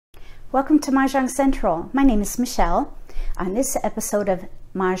Welcome to Mahjong Central. My name is Michelle. On this episode of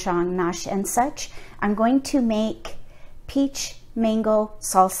Mahjong Nosh and Such, I'm going to make peach mango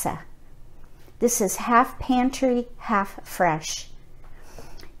salsa. This is half pantry, half fresh.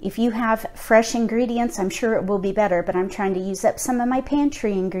 If you have fresh ingredients, I'm sure it will be better, but I'm trying to use up some of my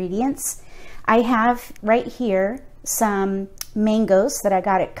pantry ingredients. I have right here some mangoes that I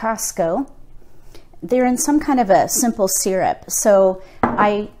got at Costco. They're in some kind of a simple syrup, so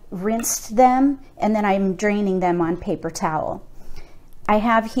I rinsed them and then I'm draining them on paper towel. I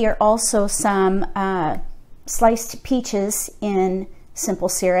have here also some sliced peaches in simple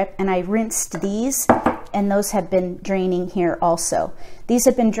syrup, and I rinsed these, and those have been draining here also. These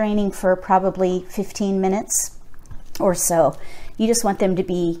have been draining for probably 15 minutes or so. You just want them to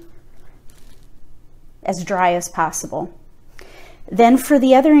be as dry as possible. Then for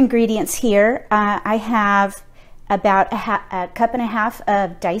the other ingredients here, I have about a cup and a half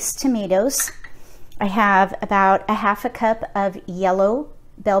of diced tomatoes. I have about a half a cup of yellow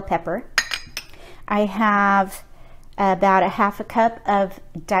bell pepper. I have about a half a cup of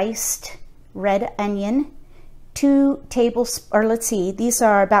diced red onion, these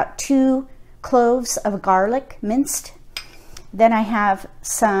are about 2 cloves of garlic minced. Then I have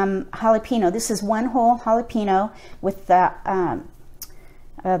some jalapeno. This is 1 whole jalapeno with the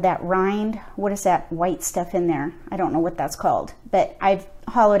that rind, what is that white stuff in there? I don't know what that's called, but I've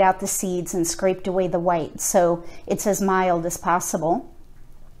hollowed out the seeds and scraped away the white so it's as mild as possible.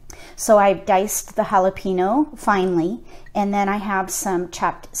 So I've diced the jalapeno finely, and then I have some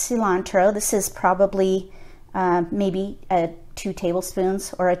chopped cilantro. This is probably maybe 2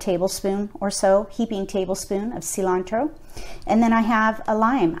 tablespoons or a tablespoon or so, heaping tablespoon of cilantro. And then I have a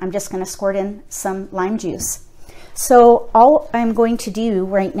lime. I'm just going to squirt in some lime juice. So all I'm going to do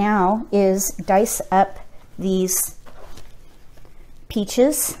right now is dice up these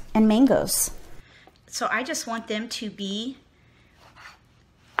peaches and mangoes. So I just want them to be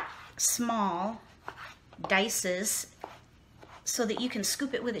small dices so that you can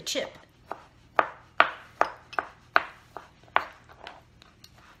scoop it with a chip.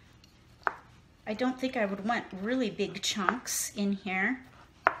 I don't think I would want really big chunks in here.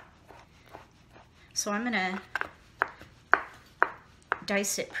 So I'm going to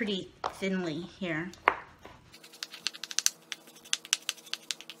dice it pretty thinly here.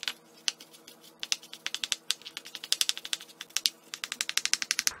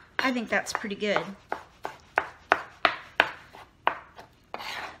 I think that's pretty good.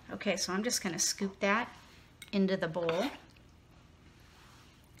 Okay, so I'm just going to scoop that into the bowl.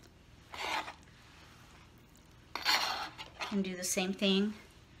 And do the same thing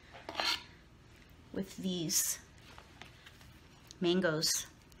with these mangoes.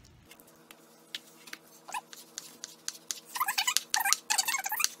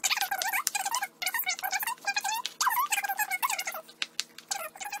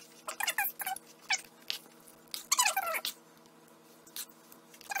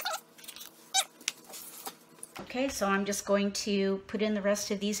 Okay, so I'm just going to put in the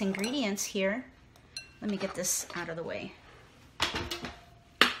rest of these ingredients here. Let me get this out of the way.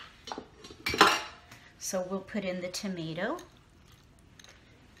 So we'll put in the tomato,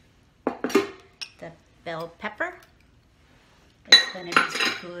 the bell pepper, it's gonna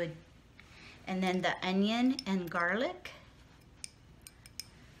be good, and then the onion and garlic,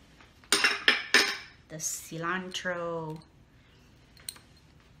 the cilantro,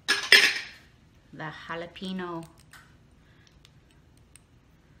 the jalapeno,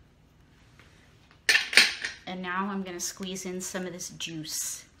 and now I'm gonna squeeze in some of this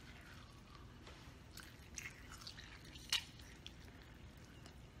juice.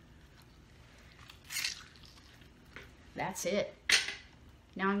 That's it.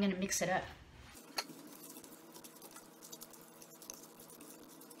 Now I'm going to mix it up.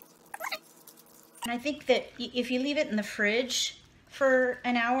 And I think that if you leave it in the fridge for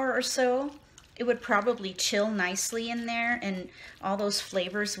an hour or so, it would probably chill nicely in there and all those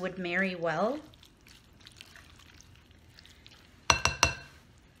flavors would marry well.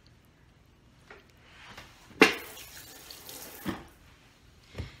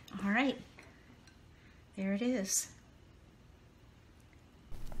 All right, there it is.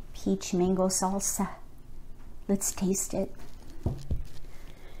 Peach mango salsa. Let's taste it.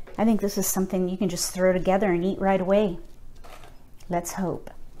 I think this is something you can just throw together and eat right away. Let's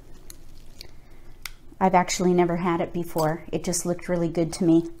hope. I've actually never had it before. It just looked really good to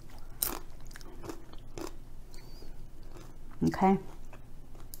me. Okay,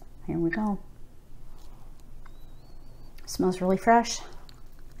 here we go. Smells really fresh.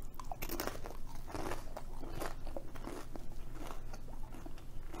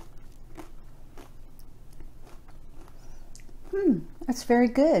 That's very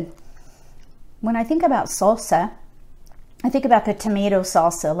good. When I think about salsa, I think about the tomato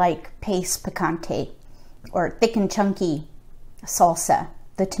salsa like paste picante or thick and chunky salsa,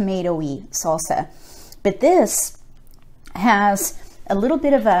 the tomatoey salsa. But this has a little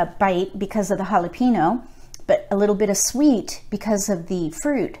bit of a bite because of the jalapeno, but a little bit of sweet because of the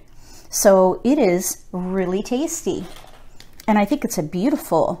fruit. So it is really tasty. And I think it's a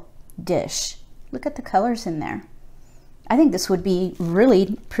beautiful dish. Look at the colors in there. I think this would be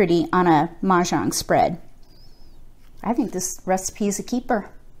really pretty on a Mahjong spread. I think this recipe is a keeper.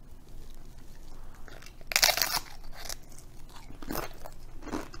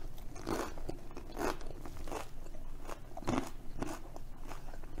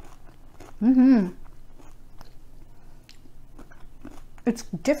 It's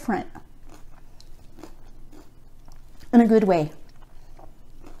different in a good way.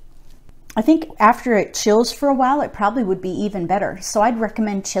 I think after it chills for a while, it probably would be even better. So I'd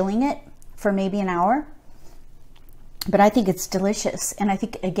recommend chilling it for maybe an hour. But I think it's delicious. And I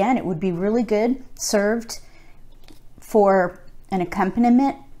think, again, it would be really good served for an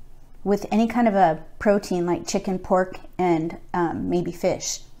accompaniment with any kind of a protein like chicken, pork, and maybe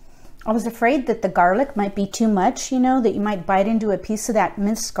fish. I was afraid that the garlic might be too much, you know, that you might bite into a piece of that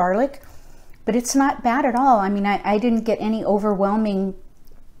minced garlic. But it's not bad at all. I mean, I didn't get any overwhelming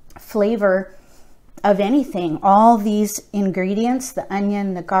flavor of anything. All these ingredients, the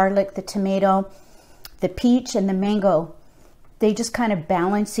onion, the garlic, the tomato, the peach, and the mango, they just kind of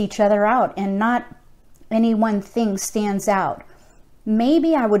balance each other out, and not any one thing stands out.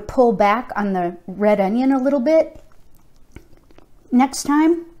 Maybe I would pull back on the red onion a little bit next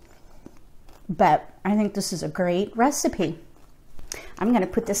time, but I think this is a great recipe. I'm going to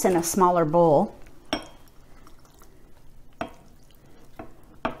put this in a smaller bowl.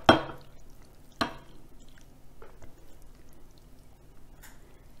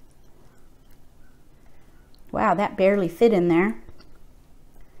 Wow, that barely fit in there.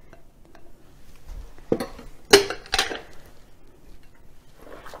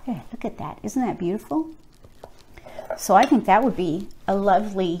 Hey, look at that. Isn't that beautiful? So I think that would be a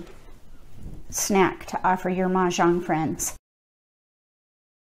lovely snack to offer your Mahjong friends.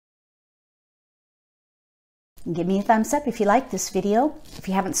 Give me a thumbs up if you like this video. If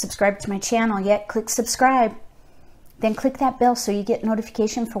you haven't subscribed to my channel yet, click subscribe. Then click that bell so you get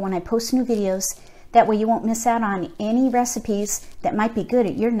notification for when I post new videos. That way you won't miss out on any recipes that might be good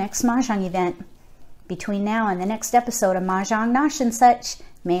at your next Mahjong event. Between now and the next episode of Mahjong Nosh and such,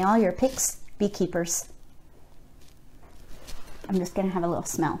 may all your picks be keepers. I'm just going to have a little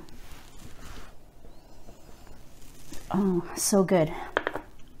smell. Oh, so good.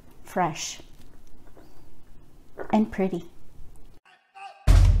 Fresh. And pretty.